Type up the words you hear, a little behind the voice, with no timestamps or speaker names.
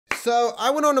So I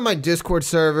went onto my Discord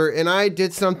server and I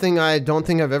did something I don't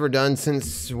think I've ever done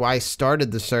since I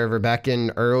started the server back in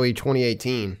early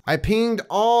 2018. I pinged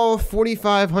all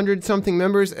 4,500 something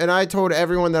members and I told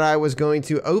everyone that I was going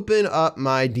to open up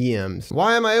my DMs.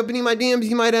 Why am I opening my DMs,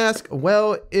 you might ask?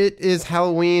 Well, it is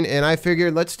Halloween and I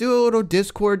figured let's do a little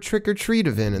Discord trick or treat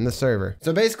event in the server.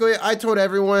 So basically I told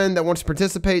everyone that wants to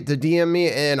participate to DM me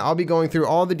and I'll be going through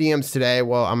all the DMs today.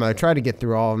 Well, I'm gonna try to get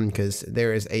through all of them because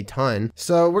there is a ton.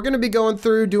 So we're gonna be going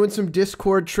through doing some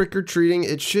Discord trick-or-treating.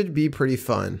 It should be pretty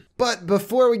fun. But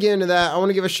before we get into that, I want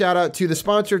to give a shout out to the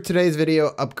sponsor of today's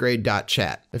video,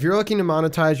 Upgrade.chat. If you're looking to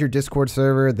monetize your Discord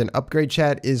server, then Upgrade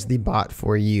Chat is the bot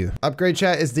for you. Upgrade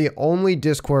Chat is the only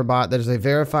Discord bot that is a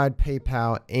verified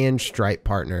PayPal and Stripe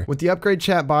partner. With the Upgrade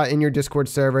Chat bot in your Discord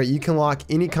server, you can lock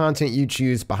any content you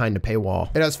choose behind a paywall.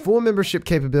 It has full membership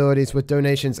capabilities with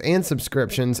donations and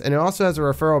subscriptions, and it also has a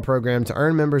referral program to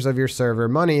earn members of your server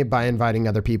money by inviting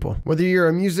other people. Whether you're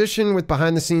a musician with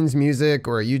behind-the-scenes music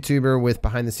or a YouTuber with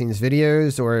behind-the-scenes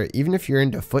videos, or even if you're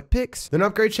into foot pics, then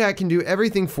Upgrade Chat can do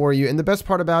everything for you. And the best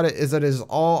part about it is that it is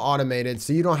all automated,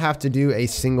 so you don't have to do a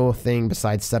single thing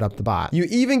besides set up the bot. You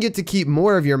even get to keep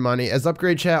more of your money, as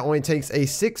Upgrade Chat only takes a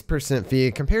 6%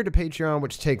 fee compared to Patreon,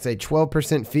 which takes a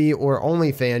 12% fee, or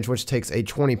OnlyFans, which takes a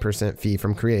 20% fee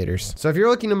from creators. So if you're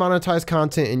looking to monetize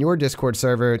content in your Discord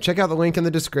server, check out the link in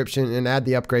the description and add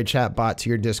the Upgrade Chat bot to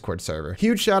your Discord server.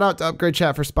 Huge shout out to Upgrade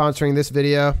Chat for sponsoring this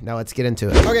video. Now let's get into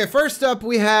it. Okay, first up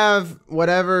we have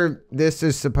whatever this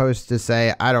is supposed to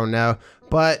say, I don't know,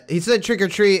 but he said trick or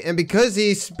treat, and because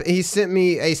he sent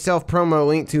me a self-promo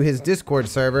link to his Discord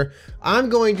server, I'm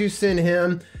going to send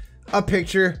him a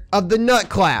picture of the nut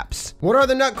claps. What are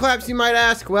the nut claps, you might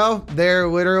ask? Well, they're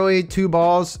literally two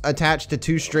balls attached to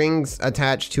two strings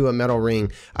attached to a metal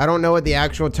ring. I don't know what the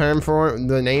actual term for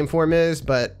the name for them is,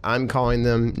 but I'm calling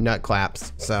them nut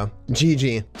claps. So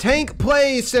GG. Tank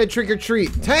Plays said trick or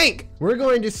treat. Tank, we're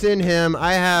going to send him,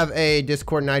 I have a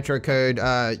Discord Nitro code.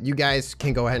 You guys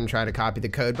can go ahead and try to copy the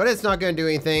code, but it's not going to do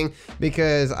anything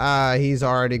because he's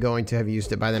already going to have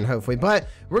used it by then, hopefully. But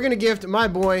we're going to gift my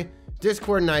boy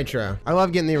Discord Nitro. I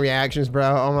love getting the reactions, bro.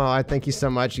 Oh my, I thank you so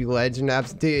much, you legend.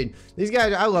 Dude, these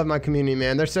guys, I love my community,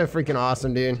 man. They're so freaking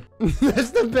awesome, dude.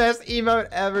 That's the best emote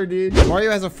ever, dude.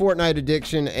 Mario has a Fortnite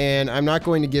addiction, and I'm not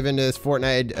going to give into this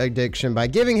Fortnite addiction by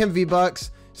giving him V-Bucks.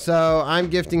 So I'm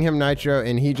gifting him Nitro,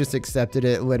 and he just accepted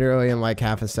it literally in like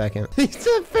half a second. He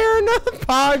said, "Fair enough,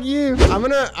 Pog you." I'm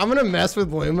gonna mess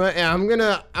with Luma, and I'm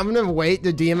gonna wait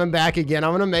to DM him back again.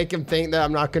 I'm gonna make him think that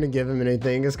I'm not gonna give him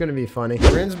anything. It's gonna be funny.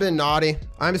 Ren's been naughty.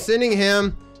 I'm sending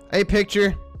him a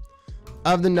picture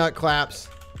of the nut claps.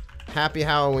 Happy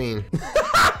Halloween.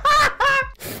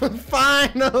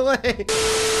 Finally.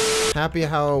 Happy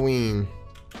Halloween.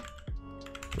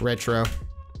 Retro.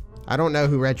 I don't know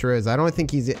who Retro is. I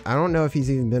don't know if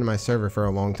he's even been in my server for a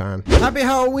long time. Happy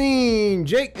Halloween!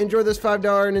 Jake, enjoy this $5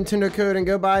 Nintendo code and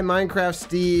go buy Minecraft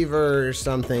Steve or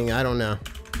something. I don't know.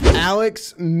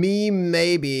 Alex, me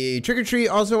maybe. Trick or treat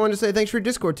also wanted to say thanks for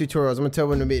Discord tutorials. I'm gonna tell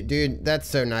them to be, dude, that's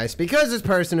so nice. Because this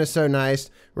person is so nice,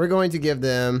 we're going to give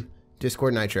them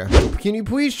Discord Nitro. Can you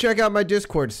please check out my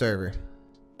Discord server?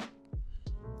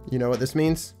 You know what this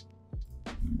means?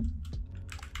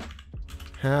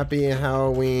 Happy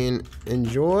Halloween.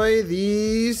 Enjoy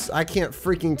these. I can't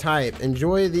freaking type.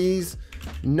 Enjoy these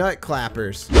nut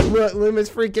clappers. Look, Luma's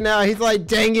freaking out. He's like,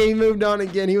 dang it, he moved on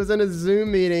again. He was in a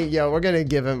Zoom meeting. Yo, we're gonna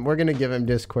give him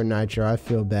Discord Nitro. I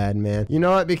feel bad, man. You know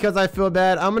what? Because I feel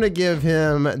bad, I'm gonna give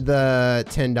him the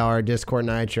 $10 Discord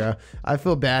Nitro. I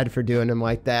feel bad for doing him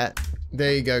like that.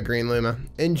 There you go, Green Luma.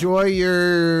 Enjoy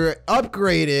your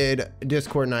upgraded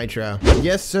Discord Nitro.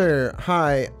 Yes, sir.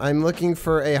 Hi, I'm looking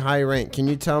for a high rank. Can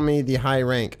you tell me the high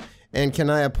rank? And can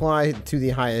I apply to the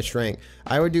highest rank?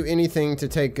 I would do anything to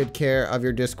take good care of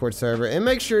your Discord server and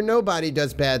make sure nobody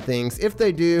does bad things. If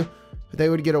they do, they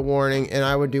would get a warning, and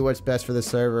I would do what's best for the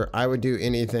server. I would do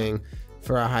anything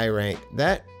for a high rank.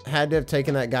 That had to have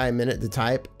taken that guy a minute to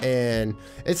type, and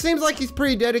it seems like he's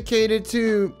pretty dedicated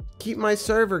to keep my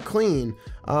server clean.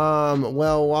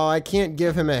 Well, while I can't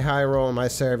give him a high role in my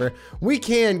server, we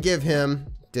can give him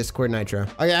Discord Nitro.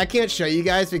 Okay, I can't show you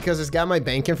guys because it's got my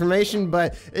bank information,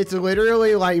 but it's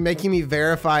literally like making me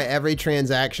verify every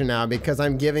transaction now because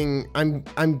I'm gifting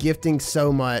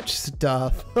so much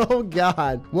stuff. Oh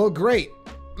God. Well, great.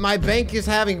 My bank is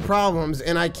having problems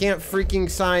and I can't freaking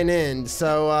sign in,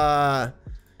 so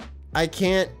I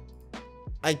can't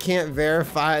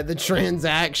verify the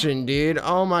transaction, dude.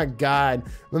 Oh my God.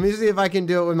 Let me see if I can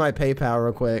do it with my PayPal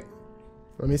real quick.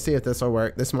 Let me see if this will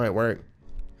work. This might work.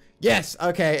 Yes,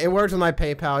 okay, it works with my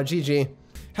PayPal. GG.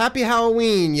 Happy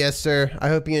Halloween. Yes, sir. I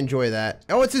hope you enjoy that.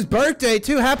 Oh, it's his birthday,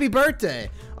 too. Happy birthday.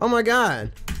 Oh, my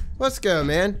God. Let's go,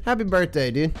 man. Happy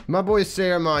birthday, dude. My boy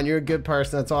Saramon, you're a good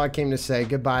person. That's all I came to say.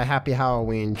 Goodbye. Happy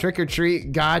Halloween. Trick or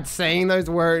treat. God, saying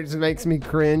those words makes me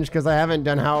cringe because I haven't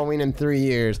done Halloween in 3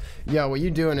 years. Yo, well,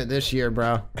 you doing it this year,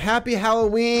 bro. Happy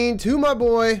Halloween to my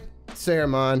boy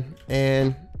Saramon.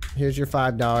 And here's your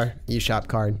 $5 eShop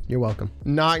card. You're welcome.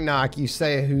 Knock, knock. You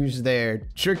say who's there.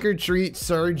 Trick or treat,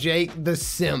 Sir Jake the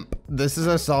Simp. This is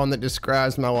a song that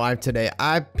describes my life today.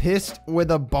 I pissed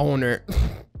with a boner.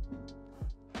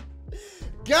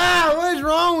 God, what is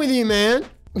wrong with you, man?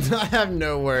 I have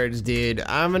no words, dude.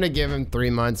 I'm gonna give him 3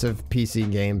 months of PC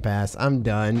Game Pass. I'm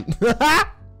done.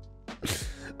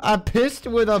 I pissed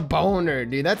with a boner,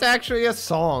 dude. That's actually a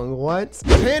song. What?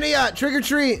 Pandiot, trick or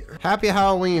treat. Happy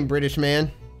Halloween, British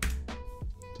man.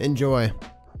 Enjoy.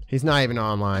 He's not even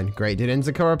online. Great. Did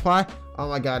Enzuko reply? Oh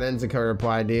my God, Enzuko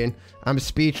replied, dude. I'm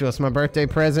speechless. My birthday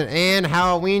present and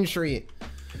Halloween treat.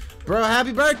 Bro,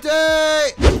 happy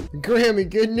birthday! Grammy,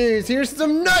 good news. Here's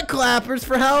some nut clappers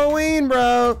for Halloween,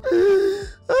 bro.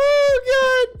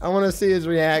 Oh, God. I want to see his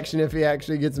reaction if he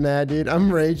actually gets mad, dude.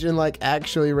 I'm raging, like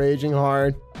actually raging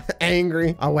hard.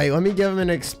 Angry. Oh, wait, let me give him an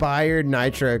expired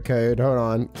Nitro code. Hold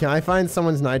on. Can I find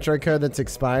someone's Nitro code that's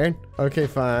expired? Okay,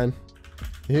 fine.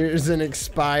 Here's an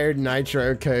expired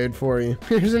Nitro code for you.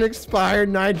 Here's an expired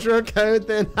Nitro code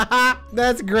then.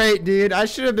 That's great, dude. I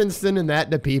should have been sending that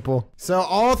to people. So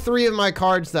all 3 of my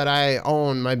cards that I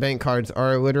own, my bank cards,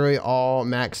 are literally all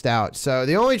maxed out. So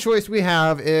the only choice we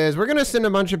have is we're going to send a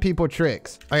bunch of people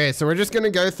tricks. Okay, so we're just going to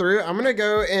go through. I'm going to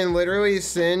go and literally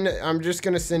I'm just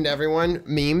going to send everyone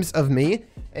memes of me.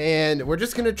 And we're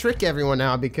just gonna trick everyone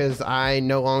now because I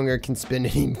no longer can spend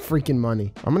any freaking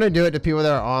money. I'm gonna do it to people that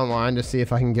are online to see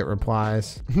if I can get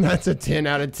replies. That's a 10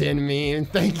 out of 10 meme.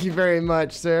 Thank you very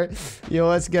much, sir. Yo,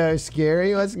 let's go,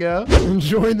 Scary. Let's go.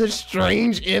 Enjoy the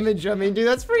strange image of me, dude.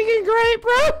 That's freaking great,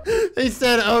 bro. He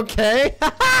said, okay.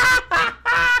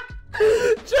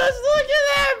 Just look at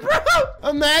that, bro.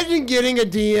 Imagine getting a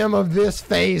DM of this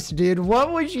face, dude.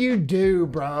 What would you do,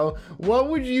 bro? What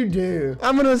would you do?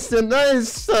 I'm gonna send, that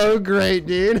is so great,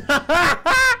 dude.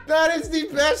 That is the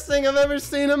best thing I've ever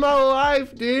seen in my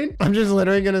life, dude. I'm just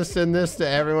literally gonna send this to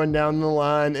everyone down the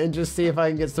line and just see if I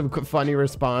can get some funny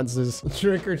responses.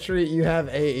 Trick or treat, you have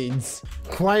AIDS.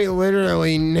 Quite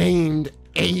literally named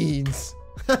AIDS.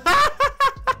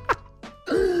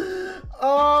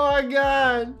 Oh my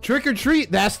God. Trick or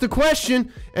treat, that's the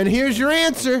question. And here's your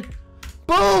answer.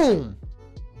 Boom.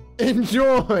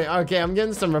 Enjoy. Okay, I'm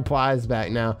getting some replies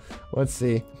back now. Let's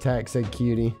see. Tack said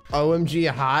cutie. OMG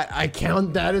hot. I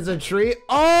count that as a treat.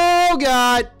 Oh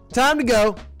God. Time to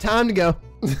go. Time to go.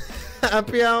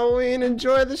 Happy Halloween.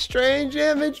 Enjoy the strange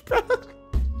image, bro.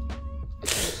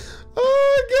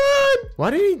 Oh God.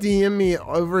 Why did he DM me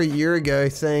over a year ago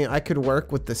saying I could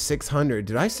work with the 600?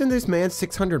 Did I send this man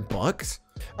 600 bucks?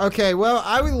 Okay, well,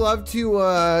 I would love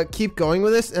to keep going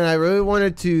with this, and I really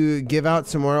wanted to give out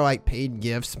some more like paid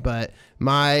gifts, but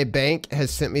my bank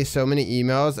has sent me so many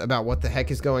emails about what the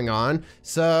heck is going on.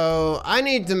 So I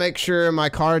need to make sure my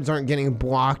cards aren't getting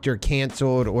blocked or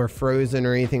canceled or frozen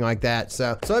or anything like that.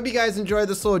 So I hope you guys enjoyed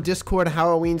this little Discord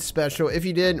Halloween special. If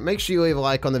you did, make sure you leave a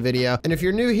like on the video. And if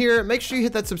you're new here, make sure you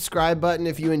hit that subscribe button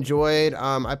if you enjoyed.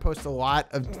 I post a lot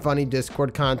of funny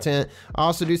Discord content. I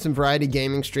also do some variety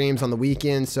gaming streams on the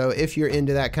weekend. So if you're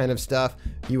into that kind of stuff,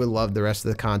 you would love the rest of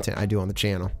the content I do on the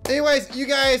channel. Anyways, you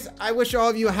guys, I wish all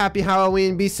of you a happy Halloween.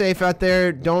 Be safe out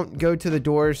there. Don't go to the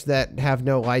doors that have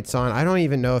no lights on. I don't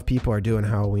even know if people are doing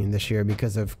Halloween this year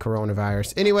because of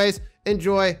coronavirus. Anyways,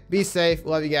 enjoy. Be safe.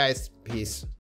 Love you guys. Peace.